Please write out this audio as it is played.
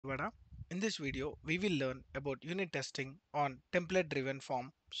Vada. In this video, we will learn about unit testing on template driven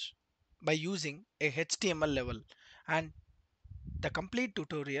forms by using a HTML level, and the complete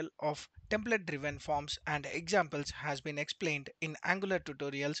tutorial of template driven forms and examples has been explained in Angular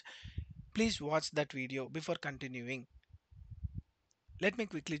tutorials. Please watch that video before continuing. Let me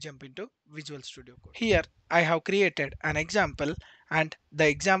quickly jump into Visual Studio Code. Here I have created an example, and the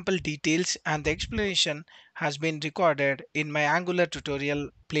example details and the explanation has been recorded in my Angular tutorial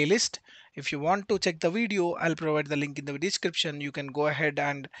playlist. If you want to check the video, I'll provide the link in the description. You can go ahead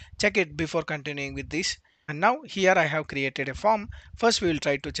and check it before continuing with this. And now here I have created a form. First we will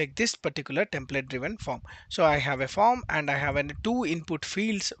try to check this particular template driven form. So I have a form and I have two input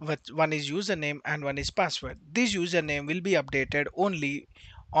fields, one is username and one is password. This username will be updated only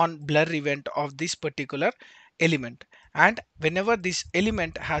on blur event of this particular element, and whenever this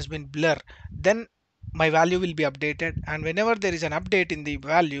element has been blur, then my value will be updated, and whenever there is an update in the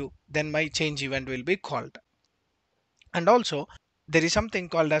value, then my change event will be called. And also there is something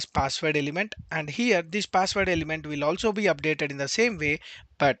called as password element, and here this password element will also be updated in the same way,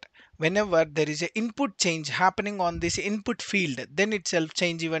 but whenever there is a input change happening on this input field, then itself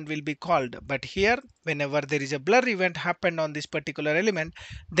change event will be called. But here whenever there is a blur event happened on this particular element,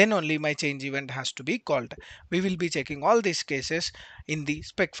 then only my change event has to be called. We will be checking all these cases in the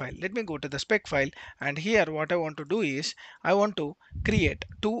spec file. Let me go to the spec file, and here what I want to do is I want to create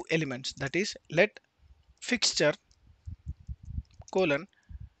two elements, that is let fixture colon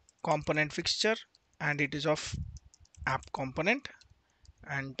component fixture, and it is of app component,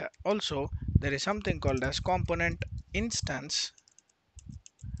 and also there is something called as component instance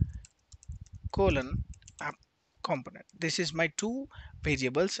colon app component. This is my two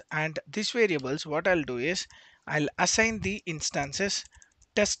variables, and these variables what I'll do is I'll assign the instances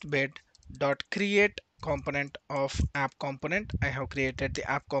testbed dot create component of app component. I have created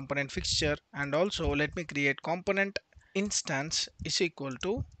the app component fixture, and also let me create component instance is equal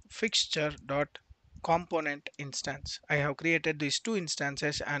to fixture dot component instance. I have created these two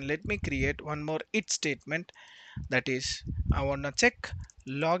instances, and let me create one more it statement, that is I want to check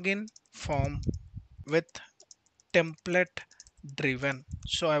login form with template driven.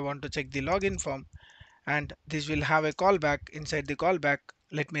 So I want to check the login form, and this will have a callback. Inside the callback,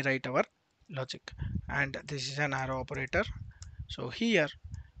 let me write our logic, and this is an arrow operator. So here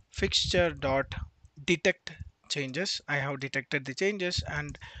fixture dot detect changes, I have detected the changes,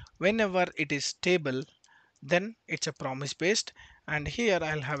 and whenever it is stable, then it's a promise based. And here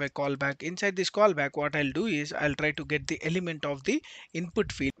I'll have a callback. Inside this callback, what I'll do is I'll try to get the element of the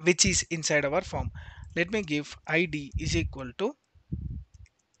input field which is inside our form. Let me give id is equal to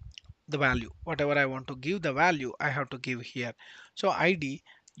the value, whatever I want to give the value I have to give here. So id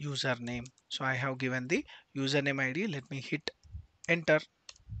username, so I have given the username id. Let me hit enter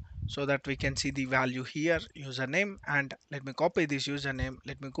so that we can see the value here, username, and let me copy this username.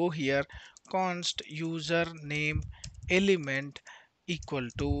 Let me go here, const username element equal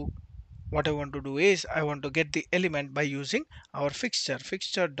to, what I want to do is I want to get the element by using our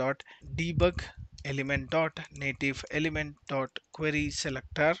fixture dot debug element dot native element dot query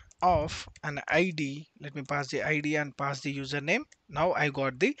selector of an id. Let me pass the id and pass the username. Now I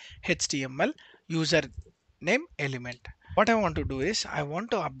got the html username element. What I want to do is I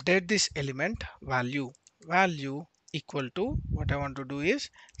want to update this element value equal to, what I want to do is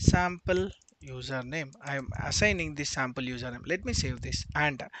sample username. I am assigning this sample username. Let me save this,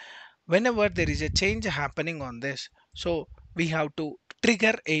 and whenever there is a change happening on this, so we have to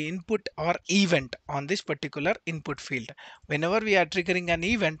trigger a input or event on this particular input field. Whenever we are triggering an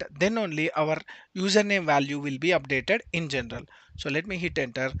event, then only our username value will be updated in general. So let me hit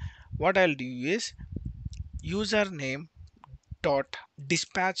enter. What I'll do is username dot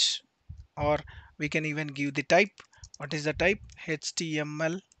dispatch, or we can even give the type. What is the type?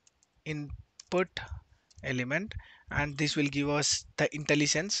 html input element, and this will give us the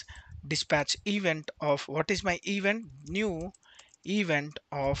intelligence dispatch event of, what is my event? New event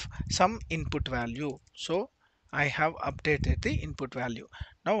of some input value. So I have updated the input value.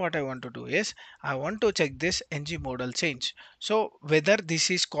 Now what I want to do is I want to check this ngModelChange, so whether this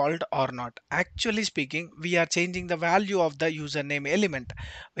is called or not. Actually speaking, we are changing the value of the username element.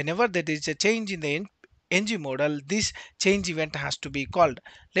 Whenever there is a change in the ngModel, this change event has to be called.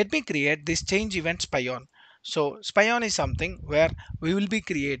 Let me create this change event spyon. So spyon is something where we will be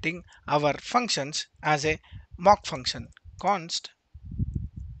creating our functions as a mock function. Const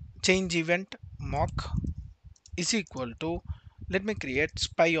change event mock is equal to, let me create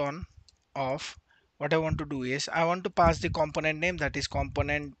spyon of, what I want to do is I want to pass the component name, that is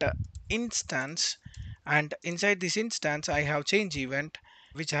component instance, and inside this instance I have change event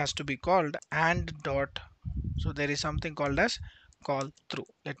which has to be called and dot. So there is something called as call through.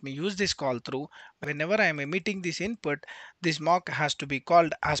 Let me use this call through. Whenever I am emitting this input, this mock has to be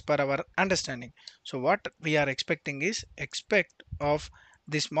called as per our understanding. So what we are expecting is expect of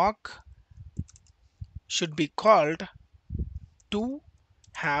this mock should be called to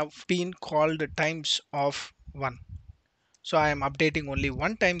have been called times of 1. So I am updating only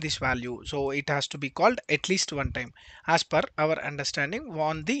one time this value, so it has to be called at least one time as per our understanding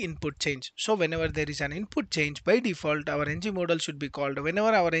on the input change. So whenever there is an input change, by default our ng model should be called. Whenever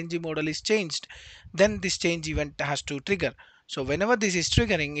our ng model is changed, then this change event has to trigger. So whenever this is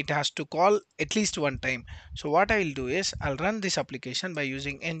triggering, it has to call at least one time. So what I will do is I'll run this application by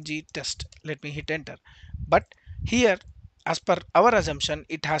using ng test. Let me hit enter. But here, as per our assumption,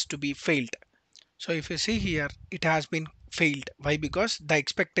 it has to be failed. So if you see here, it has been failed. Why? Because the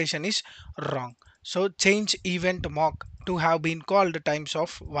expectation is wrong. So change event mock to have been called times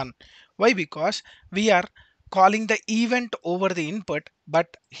of 1. Why? Because we are calling the event over the input,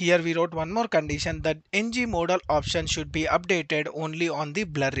 but here we wrote one more condition that ng model option should be updated only on the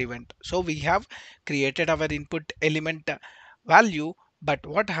blur event. So we have created our input element value, but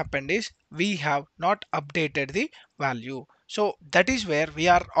what happened is we have not updated the value. So that is where we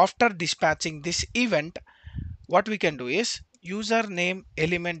are, after dispatching this event, what we can do is username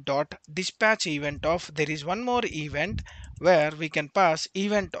element dot dispatch event of, there is one more event where we can pass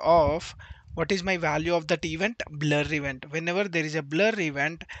event of, what is my value of that event? Blur event. Whenever there is a blur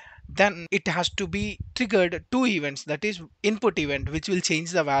event, then it has to be triggered two events, that is input event which will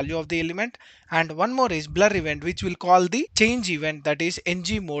change the value of the element, and one more is blur event which will call the change event, that is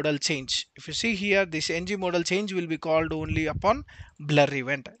ngModelChange. If you see here, this ngModelChange will be called only upon blur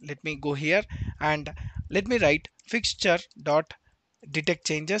event. Let me go here and let me write fixture dot detect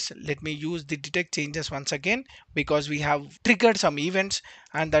changes. Let me use the detect changes once again, because we have triggered some events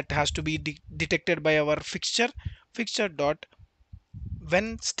and that has to be detected by our fixture dot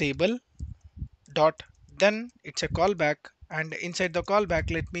when stable dot, then it's a callback, and inside the callback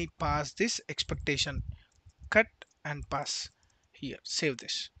let me pass this expectation, cut and pass here. Save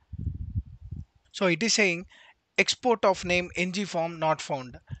this. So it is saying export of name ng form not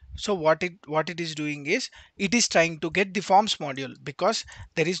found. So what it is doing is it is trying to get the forms module, because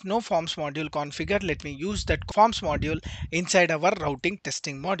there is no forms module configured. Let me use that forms module inside our routing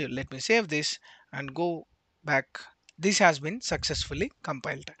testing module. Let me save this and go back. This has been successfully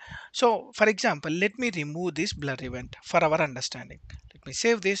compiled. So for example, let me remove this blur event for our understanding. Let me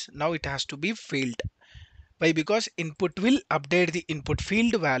save this. Now it has to be failed. Why? Because input will update the input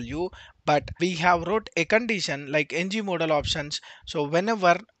field value, but we have wrote a condition like ng model options. So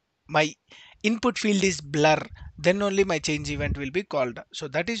whenever my input field is blur, then only my change event will be called. So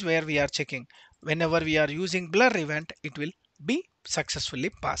that is where we are checking. Whenever we are using blur event, it will be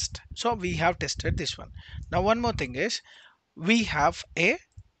successfully passed. So we have tested this one. Now one more thing is we have a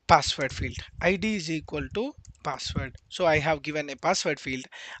password field. ID is equal to password. So I have given a password field,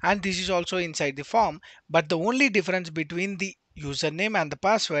 and this is also inside the form, but the only difference between the username and the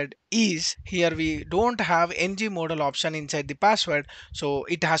password is here we don't have ng model option inside the password, so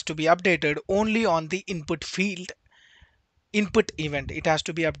it has to be updated only on the input field input event. It has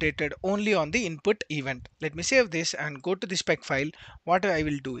to be updated only on the input event. Let me save this and go to the spec file. What I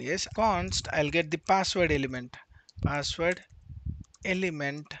will do is const, I'll get the password element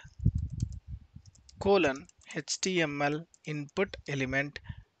colon html input element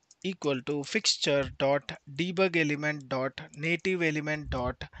equal to fixture dot debug element dot native element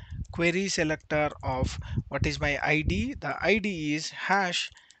dot query selector of, what is my id? The id is hash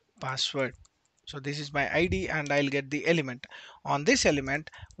password. So this is my id and I'll get the element. On this element,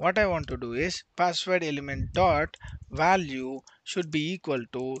 what I want to do is password element dot value should be equal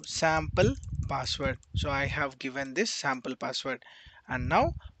to sample password. So I have given this sample password, and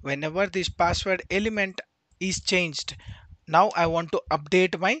now whenever this password element is changed, now I want to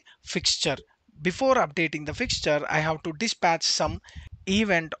update my fixture. Before updating the fixture, I have to dispatch some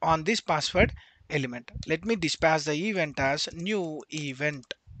event on this password element. Let me dispatch the event as new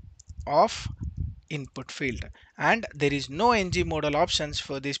event of input field, and there is no ng model options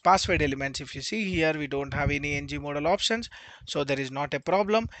for these password elements. If you see here, we don't have any ng model options, so there is not a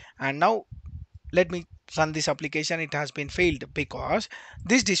problem. And now let me run this application. It has been failed because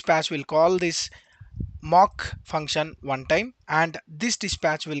this dispatch will call this mock function one time, and this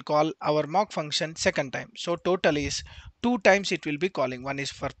dispatch will call our mock function second time. So total is two times it will be calling. One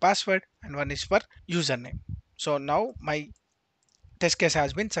is for password and one is for username. So now my test case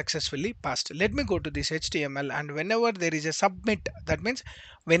has been successfully passed. Let me go to this HTML, and whenever there is a submit, that means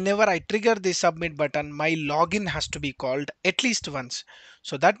whenever I trigger the submit button, my login has to be called at least once.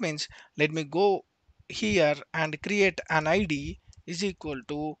 So that means let me go here and create an ID is equal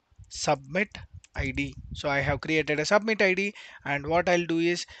to submit ID. So I have created a submit ID, and what I'll do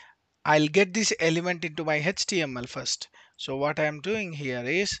is I'll get this element into my HTML first. So what I am doing here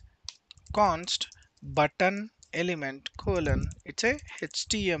is const button element colon, it's a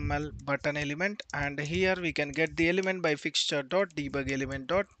HTML button element, and here we can get the element by fixture dot debug element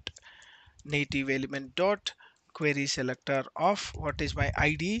dot native element dot query selector of what is my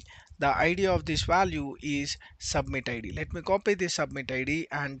ID. The ID of this value is submit ID. Let me copy this submit ID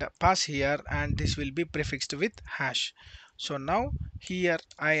and pass here, and this will be prefixed with hash. So now here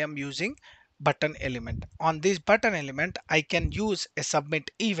I am using button element. On this button element I can use a submit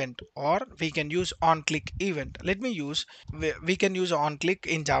event, or we can use on click event. Let me use, we can use on click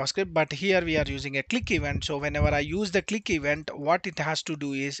in JavaScript, but here we are using a click event. So whenever I use the click event, what it has to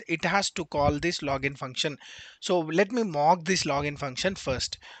do is it has to call this login function. So let me mock this login function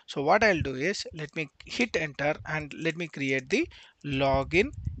first. So what I'll do is let me hit enter and let me create the login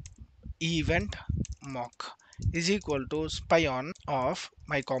event mock is equal to spy on of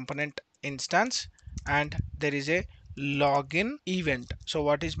my component instance, and there is a login event. So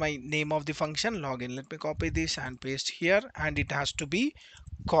what is my name of the function? Login. Let me copy this and paste here, and it has to be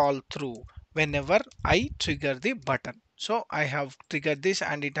call through whenever I trigger the button. So I have triggered this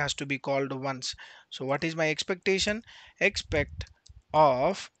and it has to be called once. So what is my expectation? Expect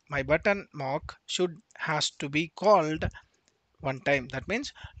of my button mock should has to be called one time. That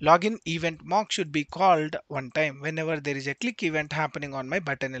means login event mock should be called one time whenever there is a click event happening on my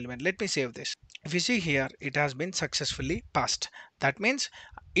button element. Let me save this. If you see here, it has been successfully passed. That means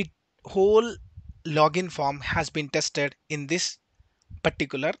it whole login form has been tested in this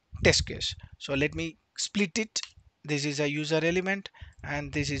particular test case. So let me split it. This is a user element,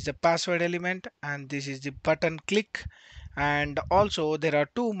 and this is the password element, and this is the button click, and also there are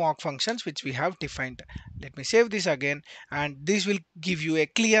two mock functions which we have defined. Let me save this again, and this will give you a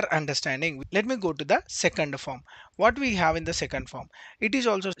clear understanding. Let me go to the second form. What we have in the second form, it is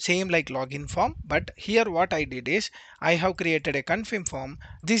also same like login form, but here what I did is I have created a confirm form.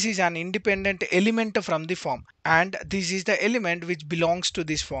 This is an independent element from the form, and this is the element which belongs to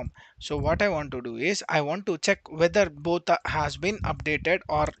this form. So what I want to do is I want to check whether both has been updated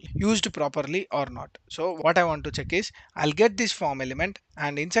or used properly or not. So what I want to check is I'll get this form element,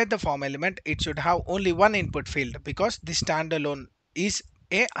 and inside the form element it should have only one input field because the standalone is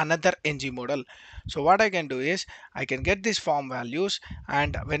a another ng model. So what I can do is I can get this form values,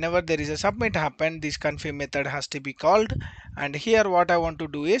 and whenever there is a submit happen, this confirm method has to be called. And here what I want to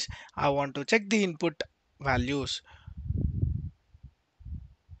do is I want to check the input values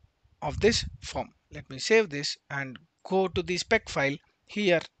of this form. Let me save this and go to the spec file.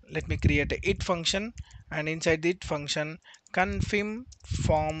 Here let me create a it function, and inside the it function confirm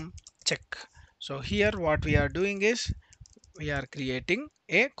form check. So here what we are doing is we are creating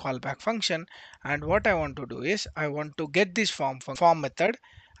a callback function, and what I want to do is I want to get this form method,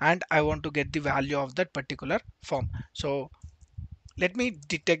 and I want to get the value of that particular form. So let me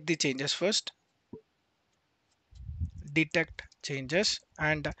detect the changes first. Detect changes,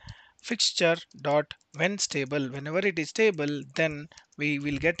 and fixture dot when stable, whenever it is stable then we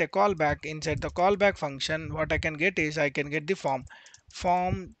will get a callback. Inside the callback function what I can get is I can get the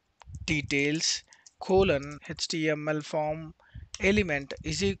form details colon html form element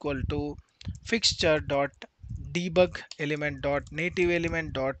is equal to fixture dot debug element dot native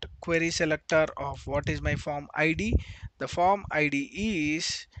element dot query selector of what is my form id. The form id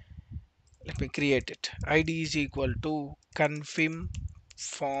is, let me create it, id is equal to confirm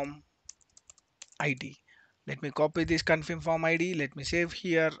form id. Let me copy this confirm form id, let me save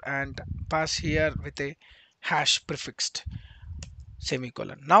here and pass here with a hash prefixed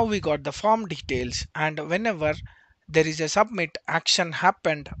semicolon. Now we got the form details, and whenever there is a submit action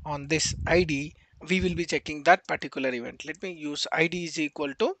happened on this id, we will be checking that particular event. Let me use id is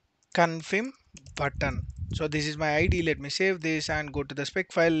equal to confirm button. So this is my id. Let me save this and go to the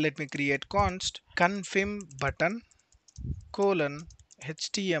spec file. Let me create const confirm button colon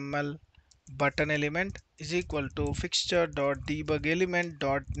html button element is equal to fixture dot debug element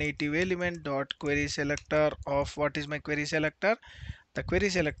dot native element dot query selector of what is my query selector. The query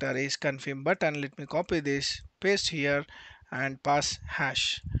selector is confirm button. Let me copy this, paste here and pass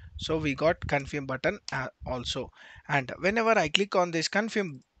hash. So we got confirm button also, and whenever I click on this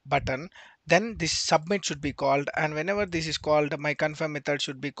confirm button, then this submit should be called, and whenever this is called, my confirm method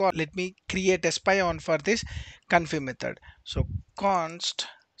should be called. Let me create a spy on for this confirm method. So const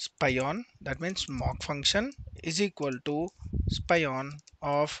spy on, that means mock function is equal to spy on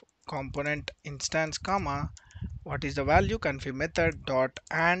of component instance comma, what is the value, confirm method dot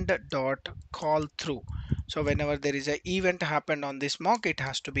and dot call through. So whenever there is a event happened on this mock, it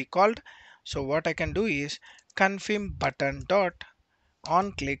has to be called. So what I can do is confirm button dot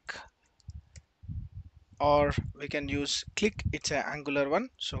on click, or we can use click, it's an angular one.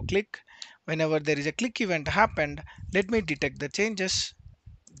 So click, whenever there is a click event happened, let me detect the changes,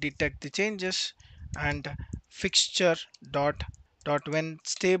 and fixture dot when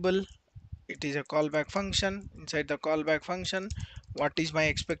stable, it is a callback function. Inside the callback function, what is my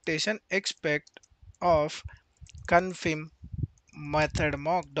expectation, expect of confirm method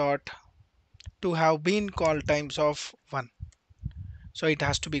mock dot to have been called times of 1. So it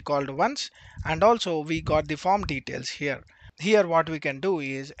has to be called once. And also we got the form details here. Here what we can do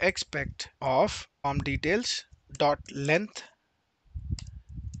is expect of form details dot length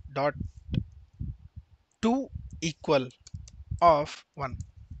dot to equal of 1.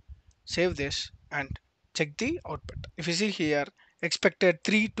 Save this and check the output. If you see here, expected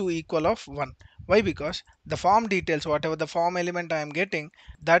 3 to equal of 1. Why? Because the form details, whatever the form element I am getting,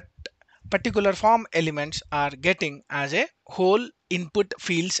 that particular form elements are getting as a whole input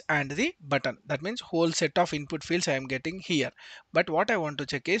fields and the button. That means whole set of input fields I am getting here. But what I want to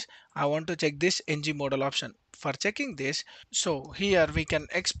check is, I want to check this ngModel option. For checking this, so here we can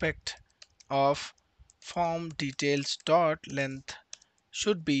expect of form details dot length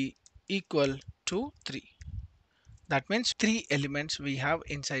should be equal to 3. That means 3 elements we have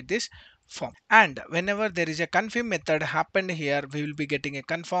inside this form. And whenever there is a confirm method happened here, we will be getting a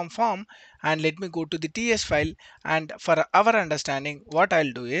confirm form. And let me go to the TS file, and for our understanding, what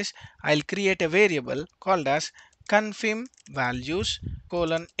I'll do is I'll create a variable called as confirm values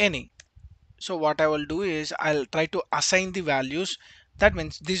colon any. So what I will do is I'll try to assign the values. That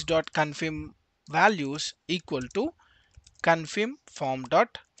means this dot confirm values equal to confirm form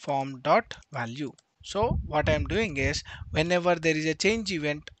dot value. So what I am doing is, whenever there is a change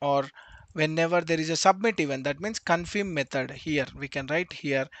event or whenever there is a submit event, that means confirm method, here we can write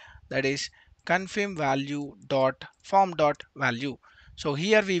here, that is confirm value dot form dot value. So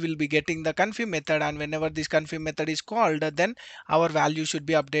here we will be getting the confirm method, and whenever this confirm method is called, then our value should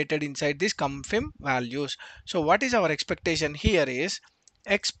be updated inside this confirm values. So what is our expectation here is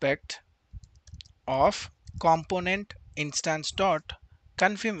expect of component instance dot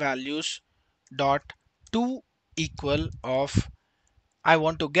confirm values dot to equal of, I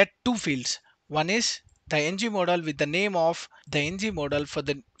want to get two fields. One is the ng model with the name of the ng model for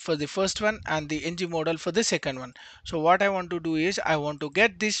the first one, and the ng model for the second one. So what I want to do is I want to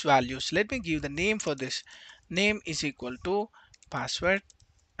get these values. Let me give the name for this. Name is equal to password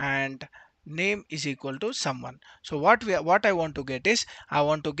and name is equal to someone. So what I want to get is, I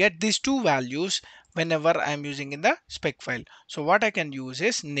want to get these two values whenever I am using in the spec file. So what I can use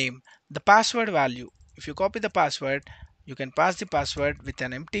is name, the password value. If you copy the password, you can pass the password with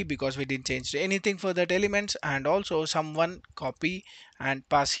an empty because we didn't change anything for that elements, and also someone copy and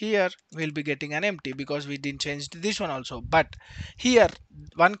pass here, we'll be getting an empty because we didn't change this one also. But here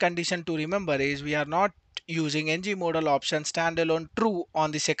one condition to remember is, we are not using ngModel option standalone true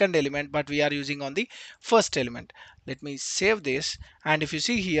on the second element, but we are using on the first element. Let me save this, and if you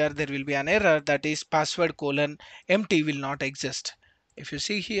see here, there will be an error, that is password colon empty will not exist. If you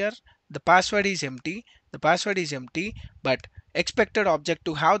see here, the password is empty, but expected object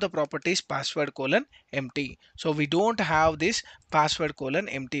to have the properties password colon empty. So we don't have this password colon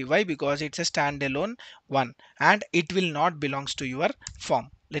empty. Why? Because it's a standalone one and it will not belongs to your form.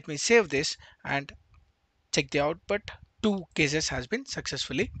 Let me save this and check the output. Two cases has been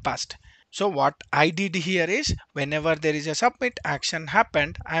successfully passed. So what I did here is, whenever there is a submit action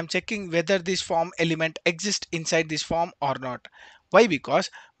happened, I am checking whether this form element exists inside this form or not. Why? Because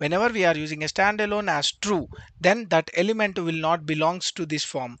whenever we are using a standalone as true, then that element will not belongs to this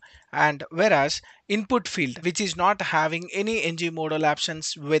form. And whereas input field, which is not having any ng model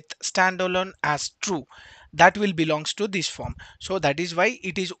options with standalone as true, that will belongs to this form. So that is why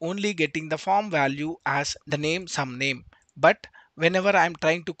it is only getting the form value as the name some name. But whenever I'm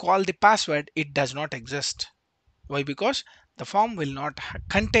trying to call the password, it does not exist. Why? Because the form will not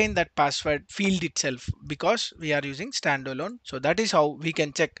contain that password field itself, because we are using standalone. So that is how we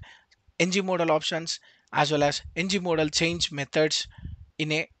can check ngModel options as well as ngModelChange methods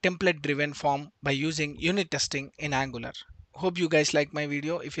in a template driven form by using unit testing in Angular. Hope you guys like my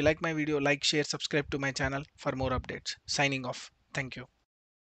video. If you like my video, like, share, subscribe to my channel for more updates. Signing off. Thank you.